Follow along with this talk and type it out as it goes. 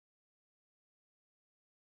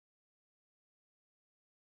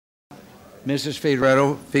Mrs.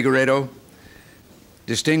 Figueiredo,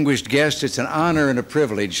 distinguished guests, it's an honor and a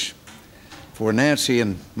privilege for Nancy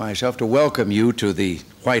and myself to welcome you to the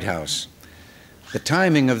White House. The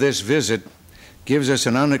timing of this visit gives us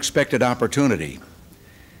an unexpected opportunity.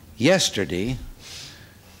 Yesterday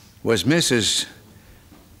was Mrs.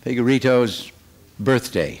 Figueiredo's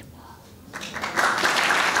birthday. So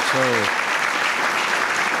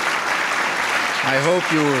I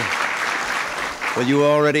hope you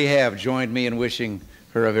already have joined me in wishing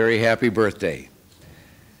her a very happy birthday.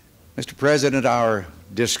 Mr. President, our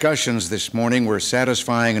discussions this morning were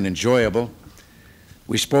satisfying and enjoyable.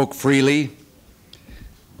 We spoke freely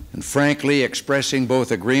and frankly, expressing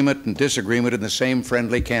both agreement and disagreement in the same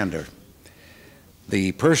friendly candor.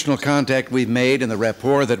 The personal contact we've made and the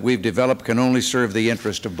rapport that we've developed can only serve the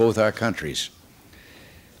interest of both our countries.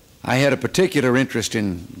 I had a particular interest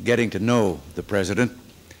in getting to know the President,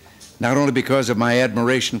 not only because of my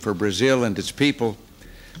admiration for Brazil and its people,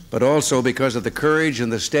 but also because of the courage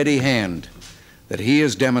and the steady hand that he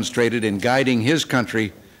has demonstrated in guiding his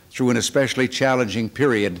country through an especially challenging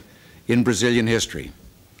period in Brazilian history.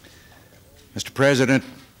 Mr. President,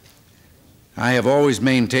 I have always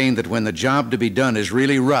maintained that when the job to be done is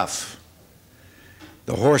really rough,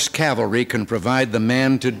 the horse cavalry can provide the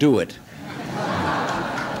man to do it.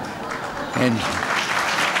 And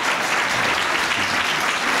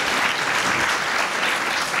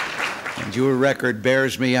your record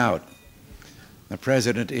bears me out. The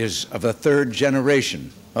President is of the third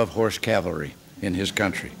generation of horse cavalry in his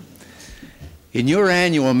country. In your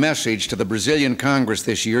annual message to the Brazilian Congress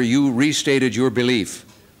this year, you restated your belief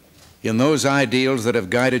in those ideals that have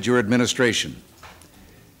guided your administration.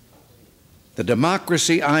 The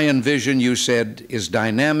democracy I envision, you said, is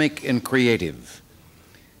dynamic and creative.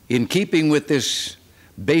 In keeping with this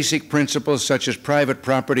basic principles such as private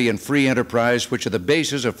property and free enterprise, which are the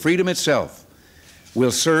basis of freedom itself,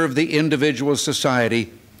 will serve the individual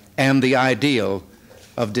society and the ideal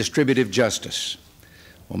of distributive justice.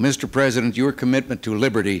 Well, Mr. President, your commitment to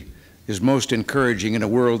liberty is most encouraging in a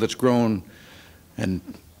world that's grown and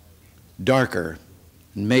darker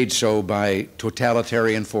and made so by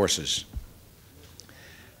totalitarian forces.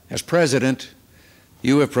 As President,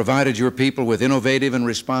 you have provided your people with innovative and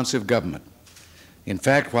responsive government. In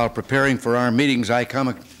fact, while preparing for our meetings, I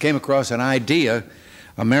came across an idea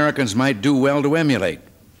Americans might do well to emulate.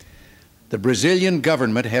 The Brazilian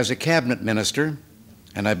government has a cabinet minister,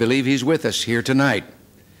 and I believe he's with us here tonight,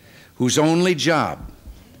 whose only job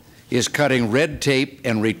is cutting red tape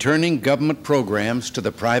and returning government programs to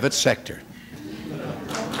the private sector.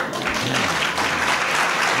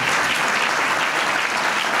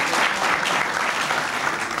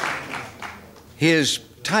 His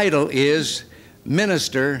title is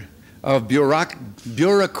Minister of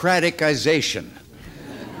Bureaucraticization,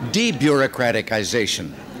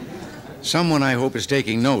 Debureaucraticization. Someone, I hope, is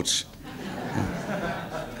taking notes.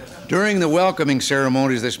 During the welcoming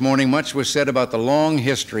ceremonies this morning, much was said about the long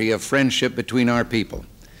history of friendship between our people.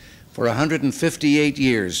 For 158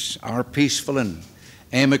 years, our peaceful and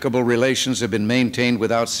amicable relations have been maintained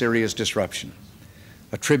without serious disruption,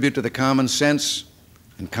 a tribute to the common sense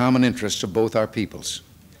and common interests of both our peoples.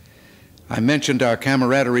 I mentioned our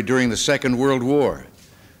camaraderie during the Second World War,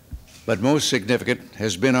 but most significant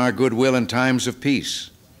has been our goodwill in times of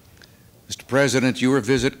peace. Mr. President, your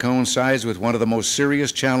visit coincides with one of the most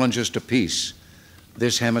serious challenges to peace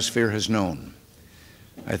this hemisphere has known.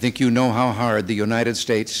 I think you know how hard the United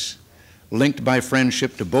States, linked by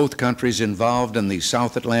friendship to both countries involved in the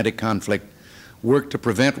South Atlantic conflict, worked to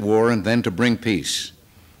prevent war and then to bring peace.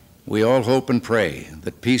 We all hope and pray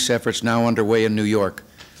that peace efforts now underway in New York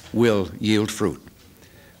will yield fruit.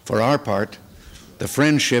 For our part, the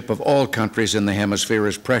friendship of all countries in the hemisphere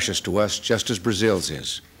is precious to us, just as Brazil's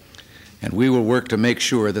is. And we will work to make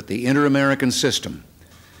sure that the inter-American system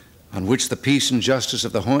on which the peace and justice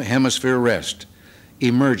of the hemisphere rest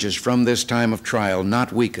emerges from this time of trial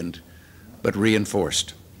not weakened, but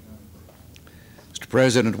reinforced. Mr.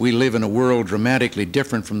 President, we live in a world dramatically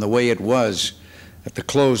different from the way it was at the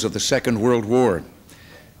close of the Second World War.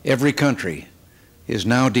 Every country is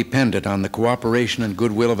now dependent on the cooperation and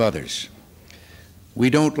goodwill of others.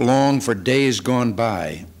 We don't long for days gone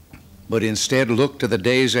by, but instead look to the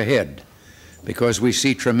days ahead, because we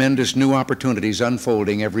see tremendous new opportunities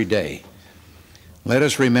unfolding every day. Let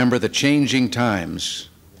us remember that changing times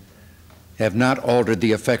have not altered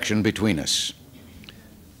the affection between us.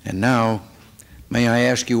 And now, may I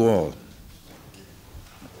ask you all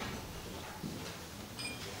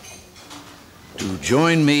to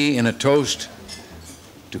join me in a toast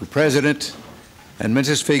to President and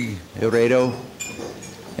Mrs. Figueiredo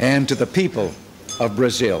and to the people of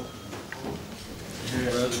Brazil.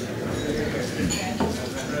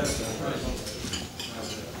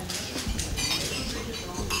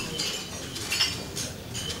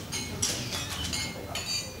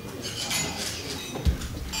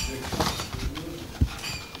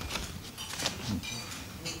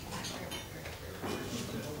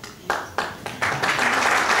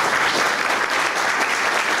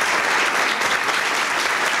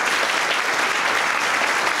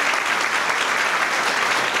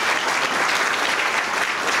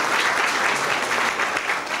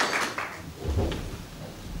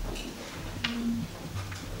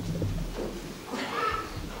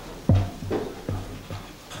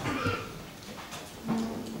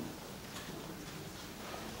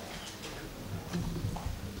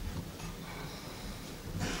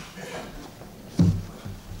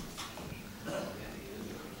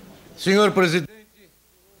 Senhor Presidente,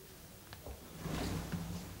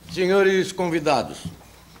 senhores convidados,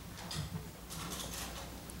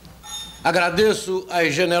 agradeço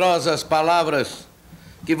as generosas palavras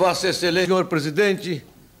que Vossa Excelência, senhor Presidente,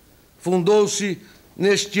 fundou-se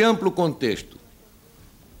neste amplo contexto.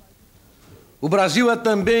 O Brasil é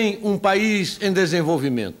também um país em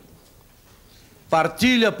desenvolvimento.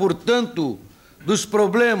 Partilha, portanto, dos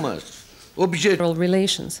problemas,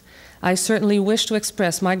 relations. I certainly wish to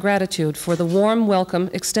express my gratitude for the warm welcome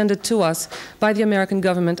extended to us by the American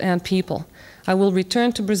government and people. I will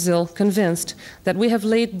return to Brazil convinced that we have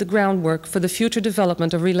laid the groundwork for the future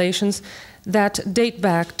development of relations that date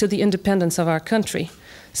back to the independence of our country.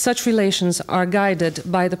 Such relations are guided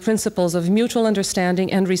by the principles of mutual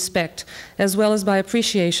understanding and respect, as well as by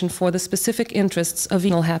appreciation for the specific interests of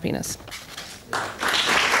national happiness.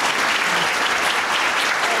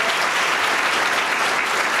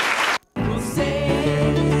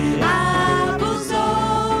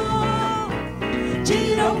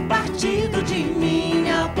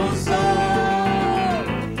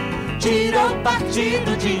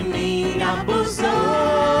 Partido de mim abusou,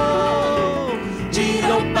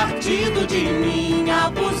 tirou partido de mim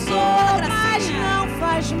abusou. Mas não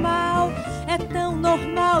faz mal, é tão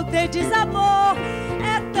normal ter desamor,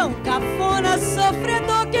 é tão cafona,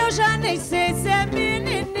 sofredor que eu já nem sei se é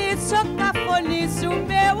meninice ou cafonice o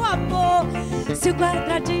meu amor. Se o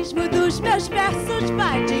quadradismo dos meus versos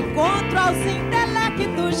vai de encontro aos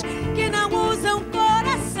intelectos que não usam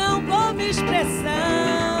coração como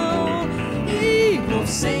expressão. E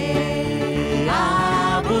você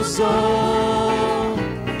abusou,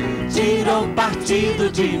 tirou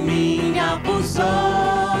partido de mim, abusou,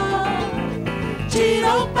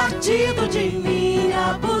 tirou partido de mim,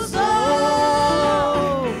 abusou,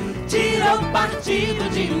 tirou partido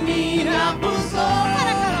de mim, abusou.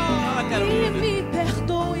 E me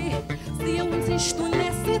perdoe se eu insisto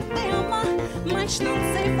nesse tema, mas não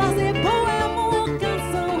sei fazer poema ou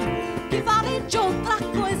canção que vale de outra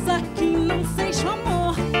coisa que não seja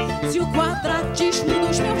amor. Se o quadratismo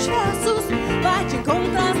dos meus versos vai de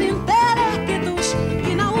contra os intelectos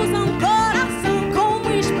que não usam coração como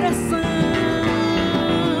expressão.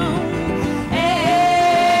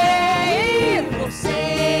 Ei,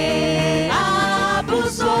 você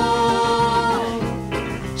abusou,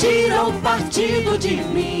 tirou partido de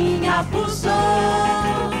mim, abusou,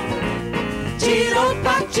 tirou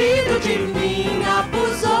partido de mim,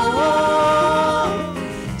 abusou,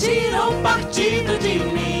 tirou partido de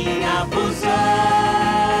mim, abusou.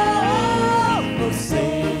 Você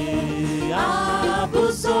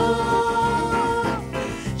abusou,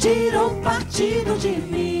 tirou partido de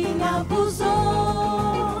mim,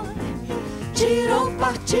 abusou, tirou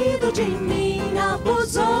partido de mim,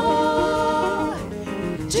 abusou,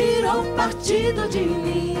 tirou partido de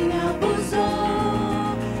mim, abusou.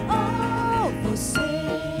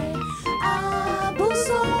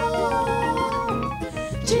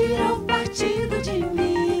 Tirou partido de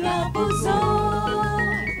mim, abusou,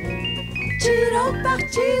 tirou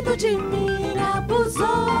partido de mim, abusou,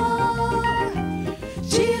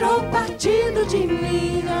 tirou partido de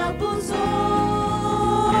mim, abusou.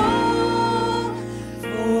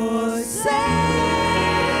 Você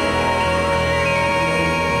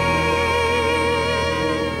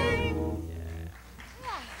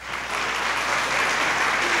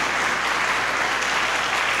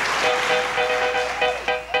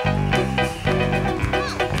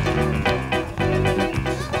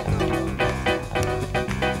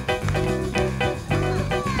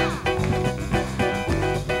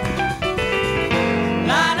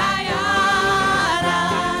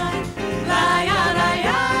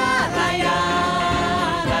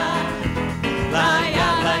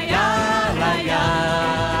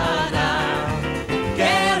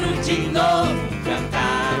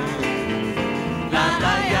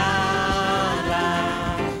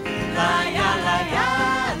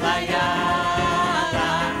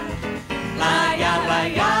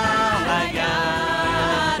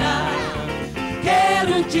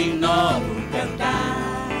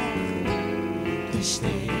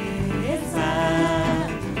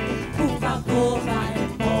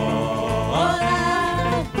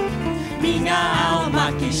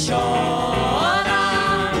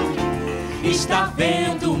chora, está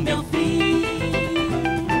vendo meu fim,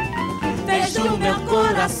 fez do meu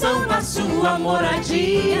coração a sua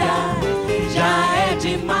moradia, já é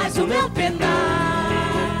demais o meu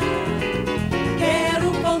penar.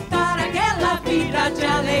 Quero voltar àquela vida de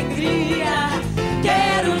alegria,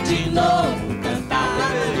 quero de novo cantar.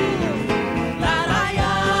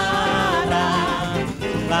 Laraiara,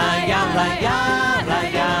 laia, laia,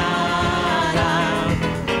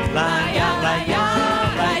 laia.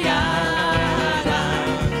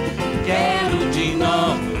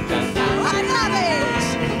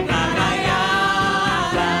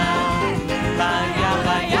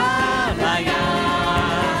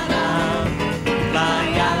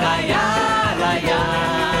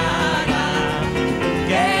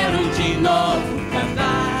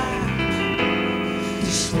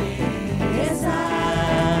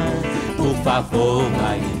 favor,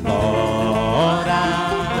 vai embora.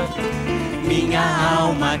 Minha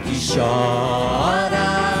alma que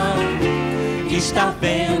chora está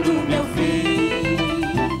vendo meu fim.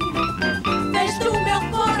 Fez do meu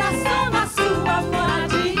coração a sua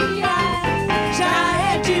moradia. Já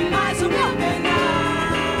é demais o meu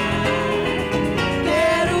penar.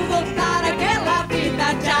 Quero voltar àquela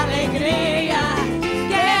vida de alegria.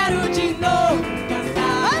 Quero de novo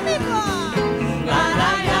cantar. Amigo! La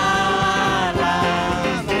la ya,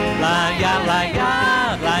 la ya,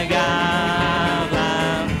 la ya, la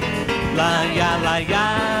ya, la ya, la ya,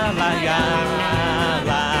 la ya,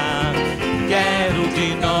 la. Quero de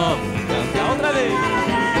novo cantar outra vez.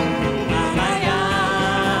 La ya,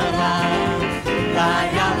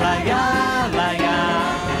 la ya, la ya, la ya,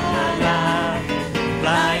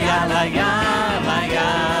 la ya, la ya, la ya,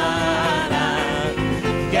 la.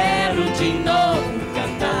 Quero de novo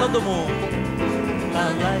cantar todo mundo. La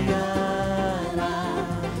la ya, la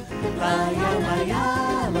ya, la ya,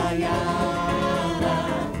 la ya,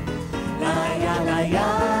 la ya, la ya,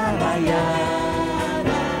 la ya,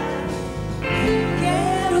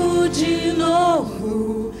 Quero de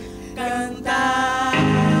novo cantar.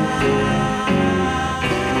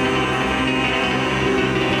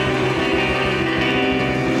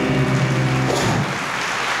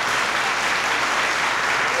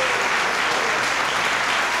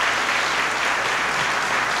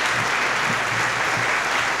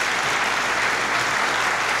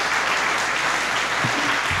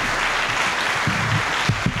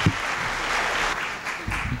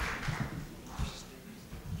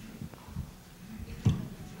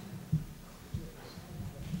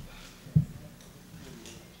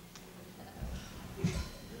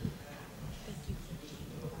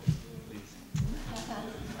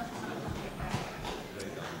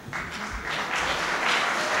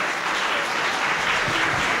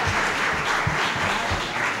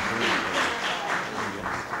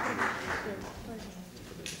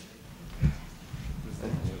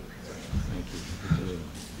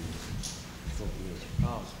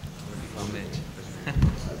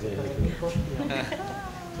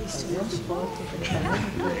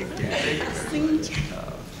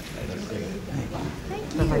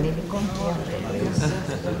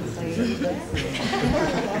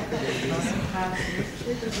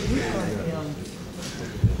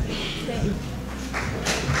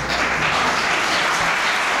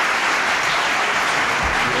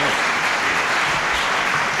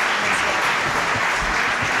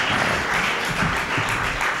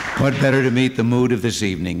 What better to meet the mood of this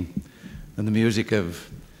evening than the music of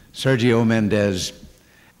Sergio Mendez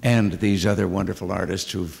and these other wonderful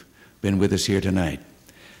artists who've been with us here tonight.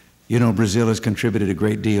 You know, Brazil has contributed a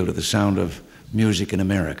great deal to the sound of music in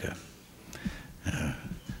America.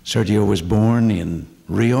 Sergio was born in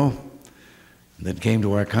Rio, then came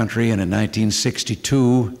to our country, and in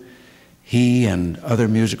 1962, he and other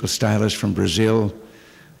musical stylists from Brazil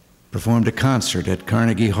performed a concert at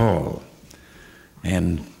Carnegie Hall.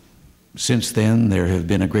 And since then, there have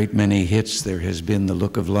been a great many hits. There has been The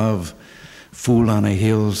Look of Love, Fool on a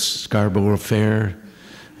Hill, Scarborough Fair,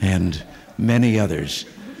 and many others.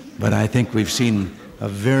 But I think we've seen a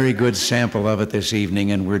very good sample of it this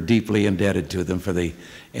evening, and we're deeply indebted to them for the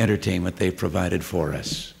entertainment they've provided for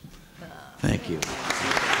us. Thank you.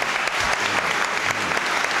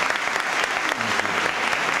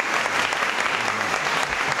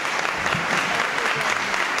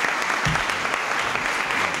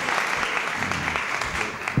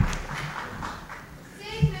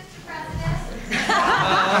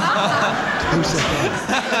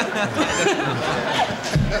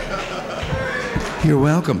 You're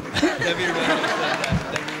welcome. She's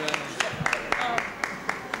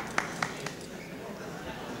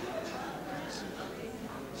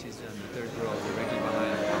on the third row, directly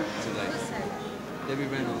behind her. Tonight. Debbie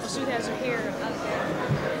Reynolds. She has her hair up there.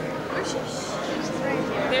 Where is she? She's right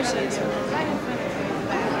here. There she is. Right in front of her.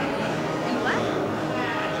 In black?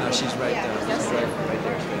 No, she's right there. Yes. Right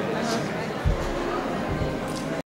there.